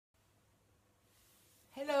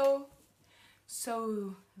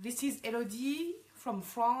So this is Elodie from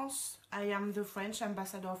France. I am the French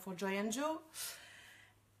ambassador for Joy and Joe,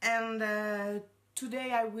 and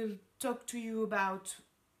today I will talk to you about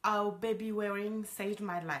how baby wearing saved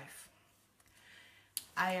my life.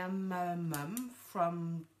 I am a mom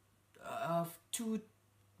of two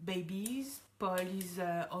babies. Paul is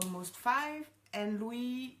almost 5 and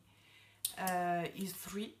Louis is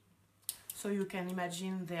 3, so you can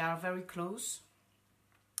imagine they are very close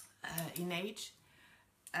in age.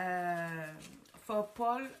 For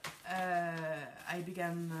Paul, I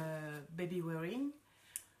began baby wearing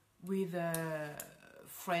with a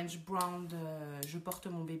French brand Je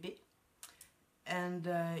porte mon bébé, and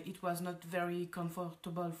it was not very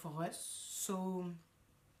comfortable for us, so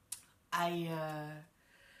I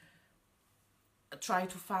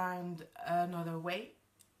tried to find another way,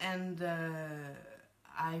 and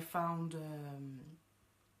I found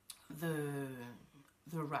the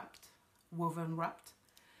woven wrapped,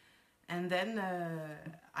 and then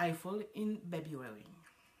I fall in baby wearing.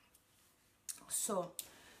 So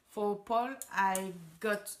for Paul, I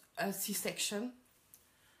got a C-section,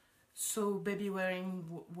 so baby wearing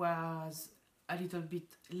was a little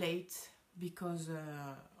bit late because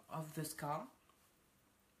of the scar,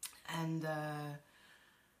 and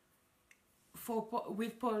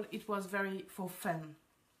with Paul it was very for fun.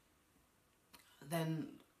 Then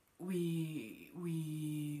we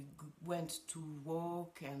went to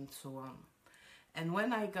walk and so on, and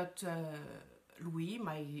when I got Louis,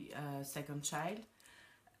 my second child,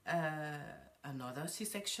 another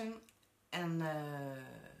C-section, and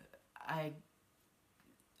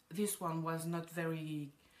this one was not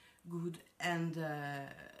very good, and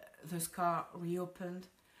the scar reopened,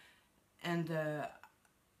 and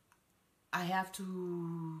I have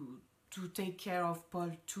to take care of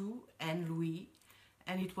Paul too and Louis,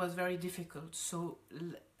 and it was very difficult. So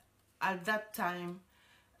at that time,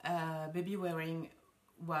 baby wearing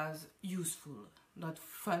was useful, not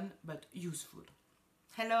fun but useful.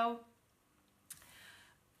 Hello.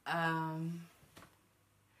 I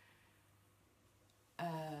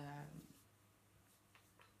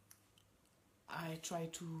try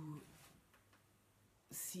to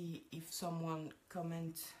see if someone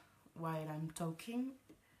comments while I'm talking.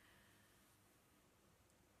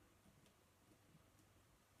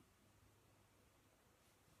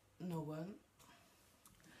 No one.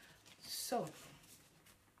 So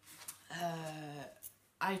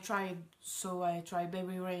I tried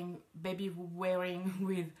baby wearing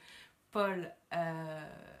with Paul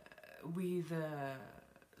with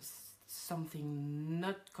something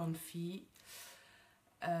not comfy,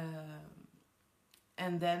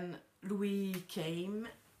 and then Louis came,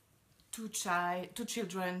 two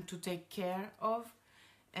children to take care of,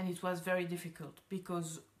 and it was very difficult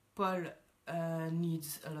because Paul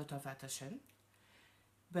needs a lot of attention,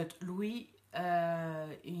 but Louis,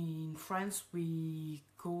 in France we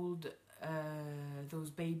called those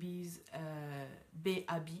babies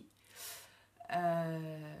baby,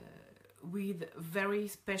 with very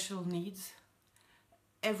special needs.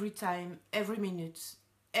 Every time, every minute,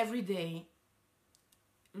 every day,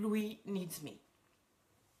 Louis needs me.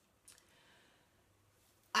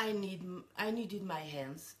 I needed my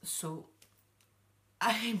hands, so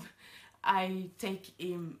I take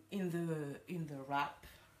him in the wrap,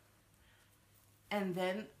 and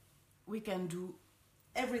then we can do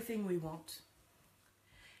everything we want.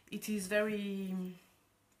 It is very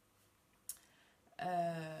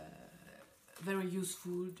very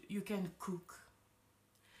useful. You can cook,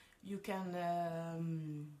 you can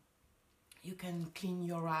clean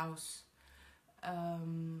your house,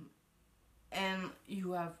 and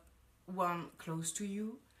you have one close to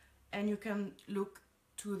you, and you can look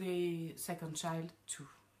to the second child too,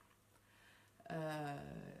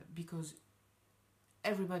 because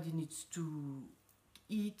everybody needs to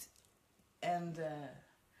eat, and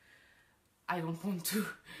I don't want to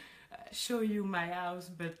show you my house,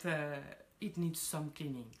 but it needs some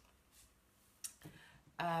cleaning.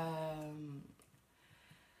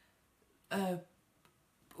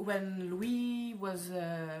 When Louis was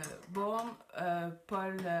born,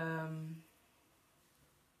 Paul,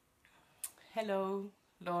 hello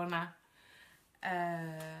Lorna,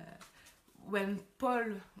 when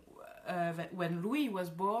Louis was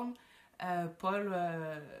born, Paul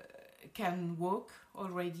can walk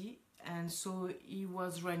already, and so he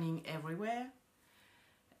was running everywhere.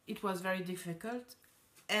 It was very difficult,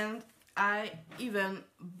 and I even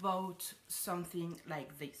bought something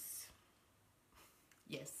like this.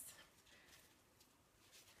 Yes,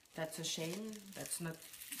 that's a shame, that's not,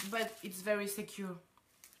 but it's very secure.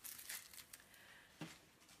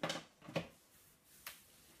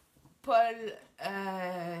 Paul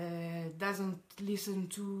doesn't listen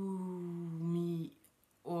to me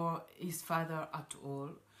or his father at all,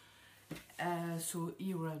 so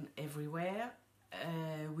he ran everywhere.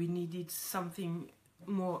 We needed something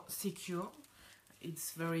more secure.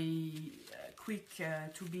 It's very quick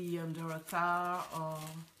to be under a car,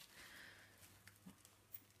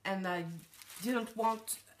 and I didn't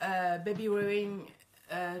want baby wearing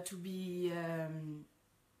to be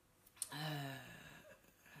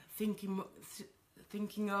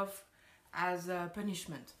thinking of as a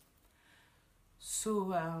punishment.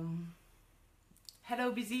 So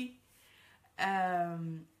hello Busy.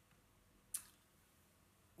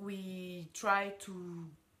 We try to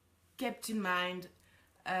keep in mind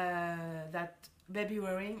that baby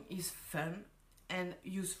wearing is fun and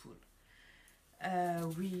useful.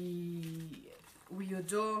 We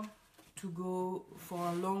adore to go for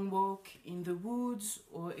a long walk in the woods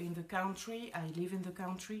or in the country. I live in the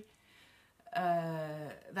country.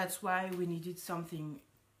 That's why we needed something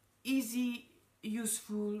easy,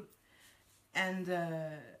 useful, and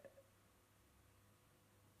to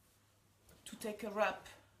take a wrap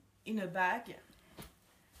in a bag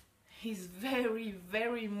is very,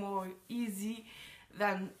 very more easy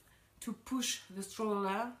than to push the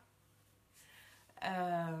stroller.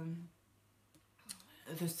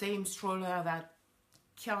 The same stroller that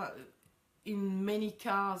in many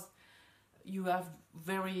cars you have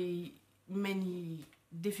very many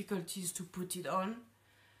difficulties to put it on.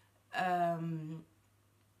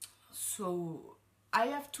 So I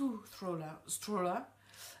have two stroller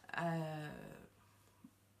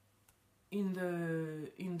in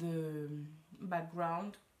the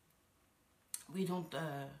background. We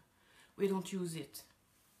don't use it.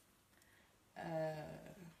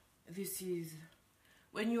 This is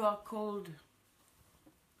when you are cold,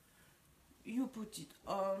 you put it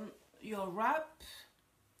on your wrap,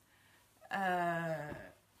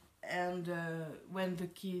 and when the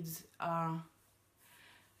kids are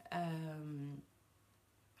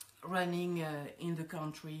running in the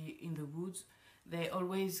country, in the woods, they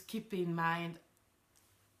always keep in mind,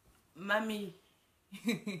 Mommy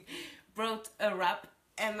brought a wrap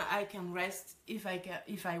and I can rest if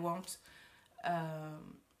I want.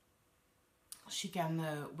 She can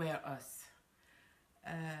wear us.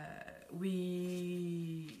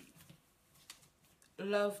 We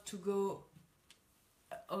love to go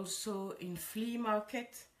also in flea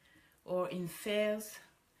market or in fairs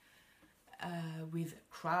with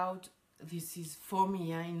crowd. This is, for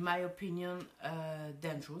me, in my opinion, a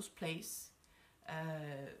dangerous place.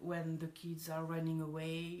 When the kids are running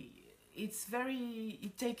away,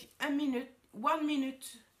 it takes 1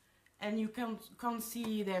 minute, and you can't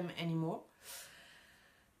see them anymore.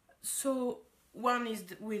 So one is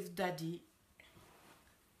with Daddy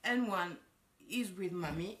and one is with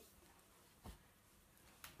Mommy.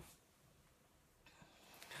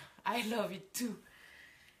 I love it too.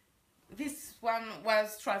 This one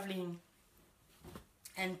was traveling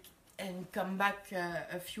and come back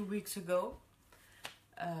a few weeks ago.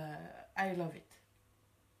 I love it.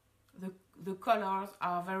 The colors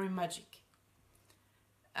are very magic.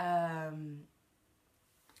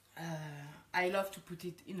 I love to put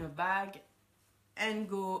it in a bag and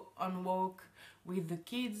go on walk with the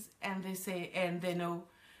kids, and they know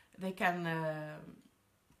they can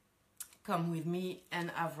come with me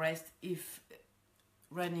and have rest if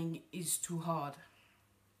running is too hard.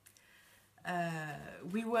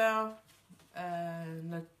 We were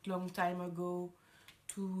not long time ago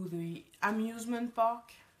to the amusement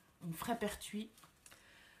park in Frépertuis.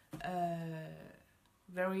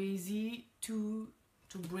 Very easy to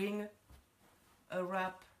bring a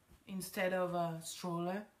wrap instead of a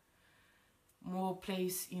stroller. More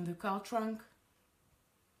place in the car trunk.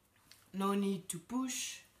 No need to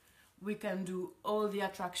push. We can do all the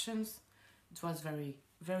attractions. It was very,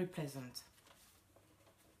 very pleasant.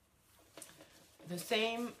 The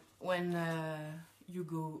same when you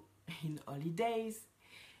go in holidays.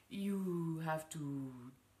 You have to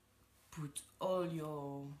put all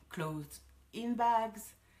your clothes in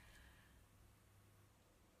bags,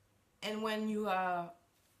 and when you have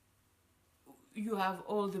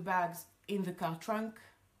all the bags in the car trunk,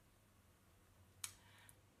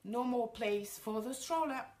 no more place for the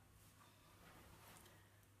stroller,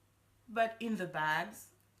 but in the bags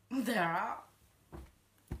there are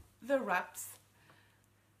the wraps.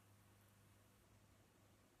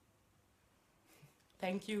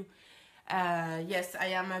 Thank you. Yes, I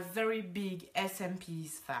am a very big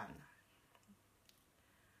SMP's fan.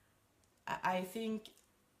 I think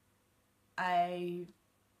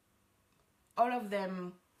all of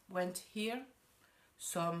them went here.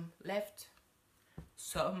 Some left,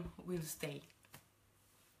 some will stay,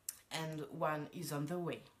 and one is on the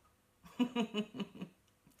way.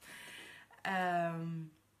 um,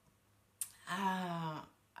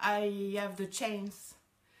 I have the chance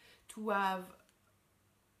to have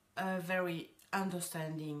a very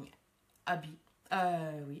understanding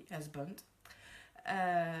husband.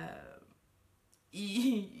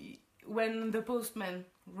 When the postman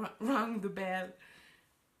rang the bell,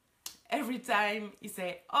 every time he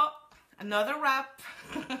say, "Oh, another wrap."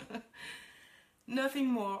 Nothing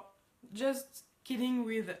more. Just kidding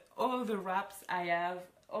with all the wraps I have,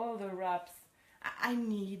 all the wraps. I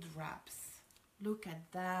need wraps. Look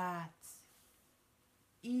at that.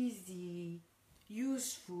 Easy,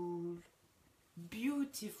 useful,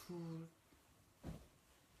 beautiful.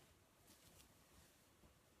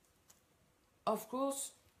 Of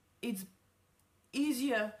course, it's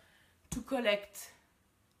easier to collect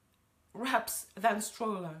wraps than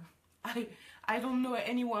stroller. I don't know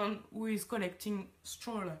anyone who is collecting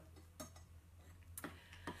stroller.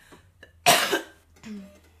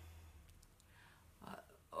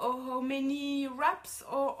 How many wraps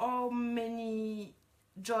or how many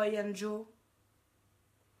Joy and Joe?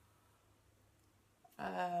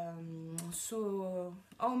 So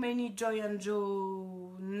how many Joy and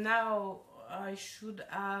Joe now? I should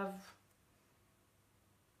have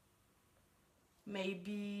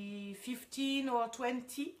maybe 15 or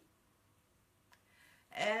 20,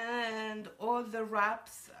 and all the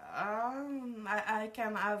wraps I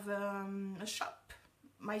can have a shop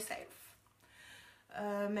myself,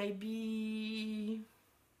 maybe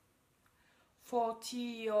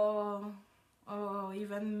 40 or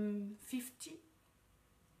even 50.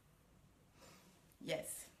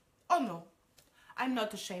 Yes. Oh no, I'm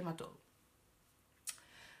not ashamed at all.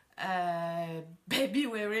 Baby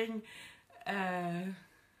wearing.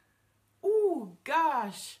 Oh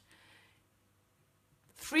gosh,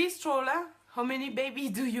 3 stroller. How many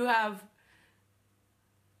babies do you have?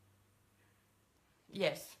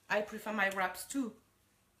 Yes, I prefer my wraps too.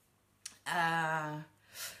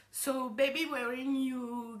 So baby wearing,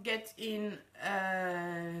 you get in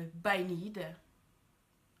by need,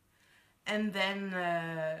 and then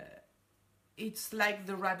it's like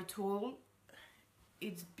the rabbit hole.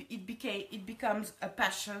 It becomes a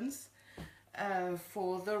passion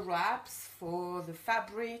for the wraps, for the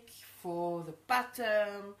fabric, for the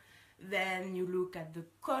pattern. Then you look at the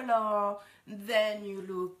color, then you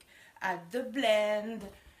look at the blend,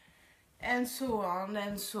 and so on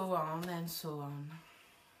and so on and so on.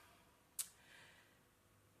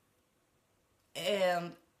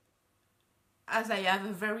 And as I have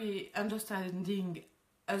a very understanding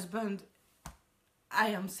husband, I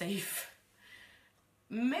am safe.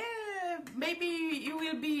 Maybe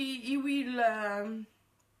he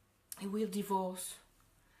will divorce.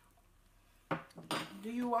 Do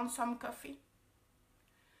you want some coffee?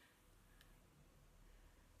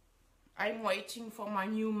 I'm waiting for my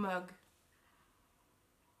new mug.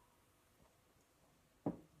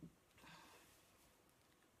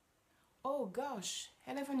 Oh gosh,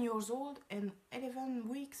 11 years old and 11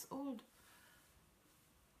 weeks old.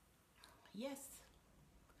 Yes.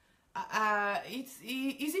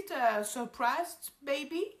 Is it a surprised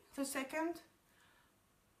baby, the second?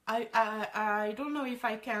 I don't know if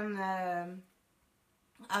I can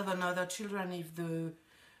have another children if the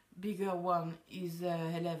bigger one is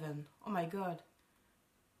 11. Oh my god.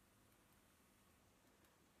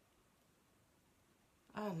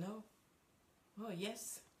 Oh no. Oh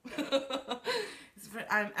yes.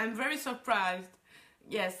 I'm very surprised.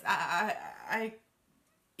 Yes, I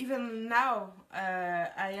even now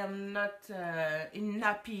I am not in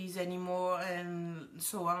nappies anymore and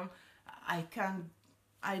so on.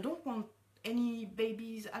 I don't want any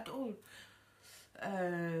babies at all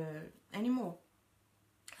anymore.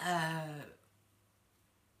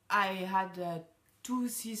 I had 2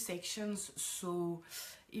 C-sections, so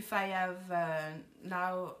if I have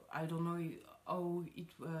now, I don't know how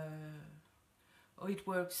it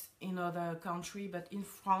works in other country, but in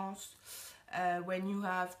France, when you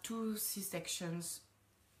have 2 C-sections,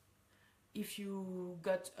 if you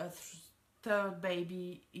got a third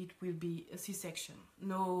baby, it will be a C-section.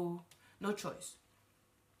 No choice.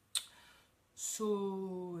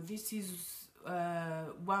 So this is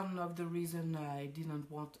one of the reasons I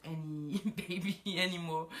didn't want any baby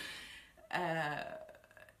anymore.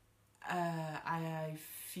 I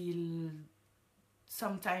feel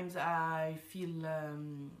sometimes I feel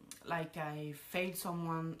like I failed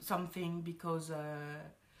something because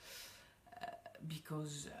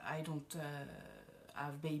I don't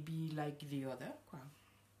have baby like the other.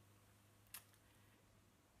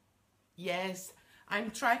 Yes,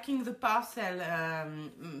 I'm tracking the parcel,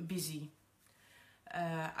 busy.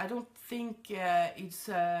 I don't think it's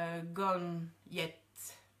gone yet.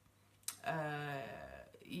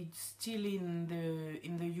 It's still in the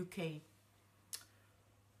UK.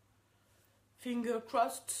 Finger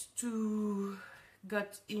crossed to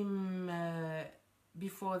get him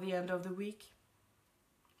before the end of the week.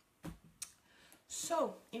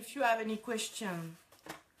 So, if you have any question,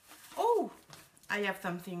 oh, I have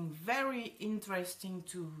something very interesting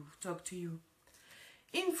to talk to you.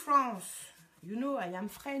 In France, you know I am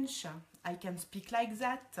French, I can speak like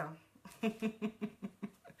that.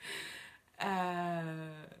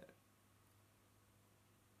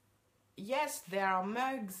 Yes, there are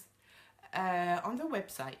mugs on the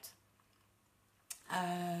website.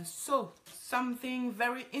 So, something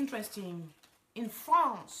very interesting. In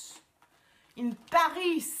France, in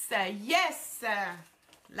Paris, yes,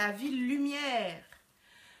 la ville lumière.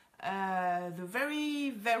 The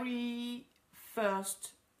very, very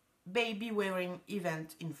first baby wearing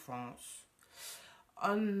event in France.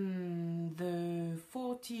 On the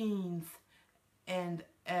 14th and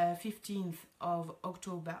 15th of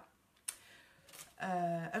October.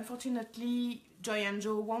 Unfortunately, Joy and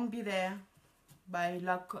Joe won't be there by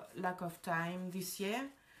lack of time this year.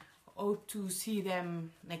 Hope to see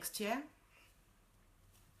them next year.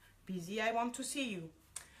 Busy, I want to see you.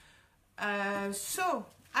 So,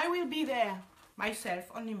 I will be there myself,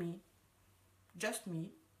 only me. Just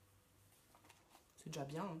me. C'est déjà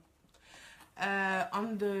bien.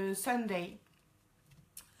 On the Sunday,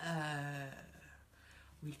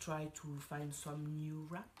 we'll try to find some new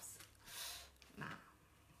wraps. Nah,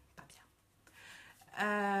 pas bien.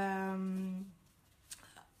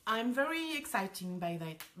 I'm very excited by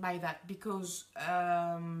that because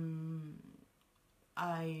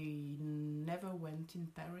I never went in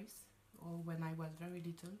Paris, or when I was very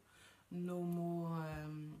little. No more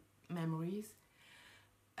memories.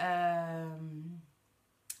 And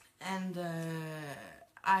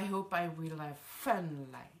I hope I will have fun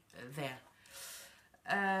there.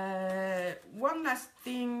 One last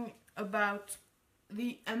thing about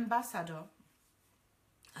the ambassador.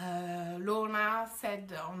 Lorna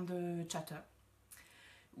said on the chatter,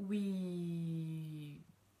 we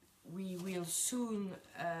will soon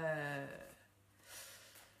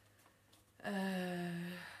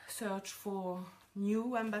search for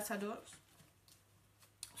new ambassadors.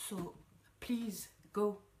 So please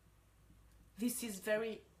go. This is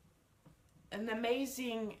an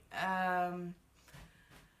amazing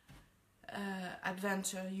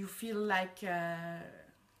adventure. You feel like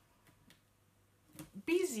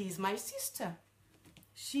Busy is my sister.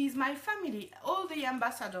 She's my family. All the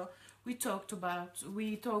ambassador we talked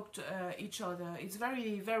each other. It's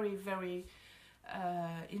very, very, very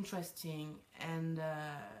interesting, and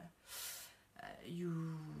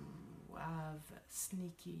you have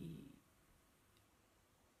sneaky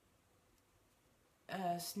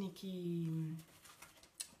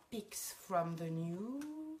pics from the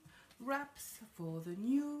new wraps, for the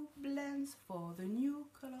new blends, for the new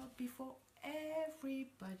color before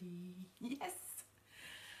everybody. Yes.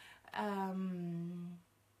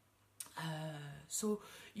 So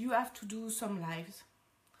you have to do some lives.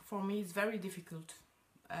 For me it's very difficult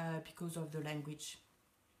because of the language.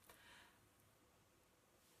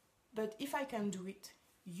 But if I can do it,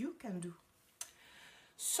 you can do.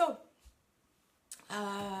 So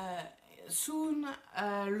soon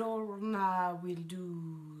Lorna will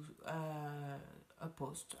do a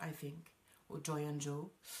post, I think, or Joy and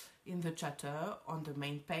Joe in the chatter on the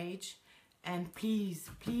main page. And please,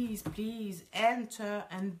 please, please enter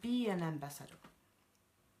and be an ambassador.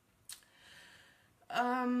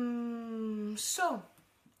 So,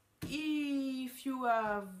 if you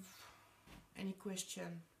have any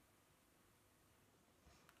question,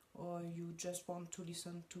 or you just want to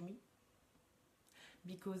listen to me,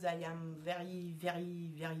 because I am very, very,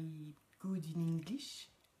 very good in English,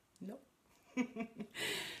 no?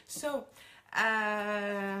 So,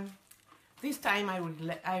 this time I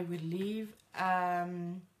will leave.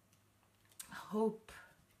 Hope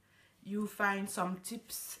you find some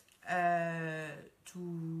tips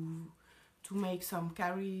to make some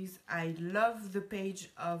carries. I love the page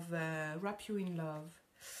of Wrap You in Love.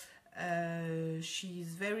 She's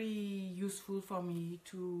very useful for me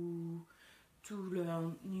to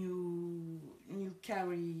learn new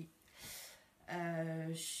carry,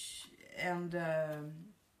 and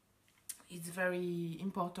it's very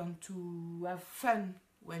important to have fun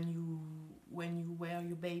when you wear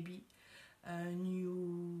your baby,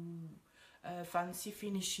 new fancy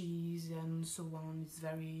finishes and so on. It's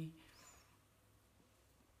very,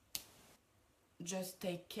 just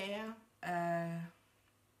take care.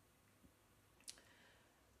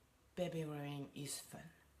 baby wearing is fun.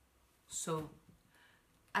 So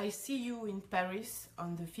I see you in Paris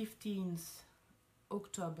on the 15th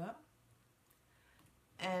October,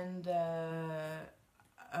 and I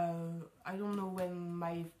don't know when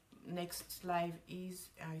my next live is.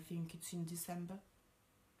 I think it's in December.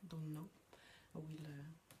 I don't know. I will.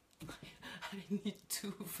 I need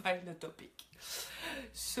to find a topic.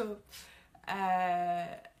 So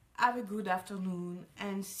have a good afternoon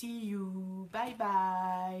and see you. Bye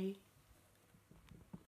bye.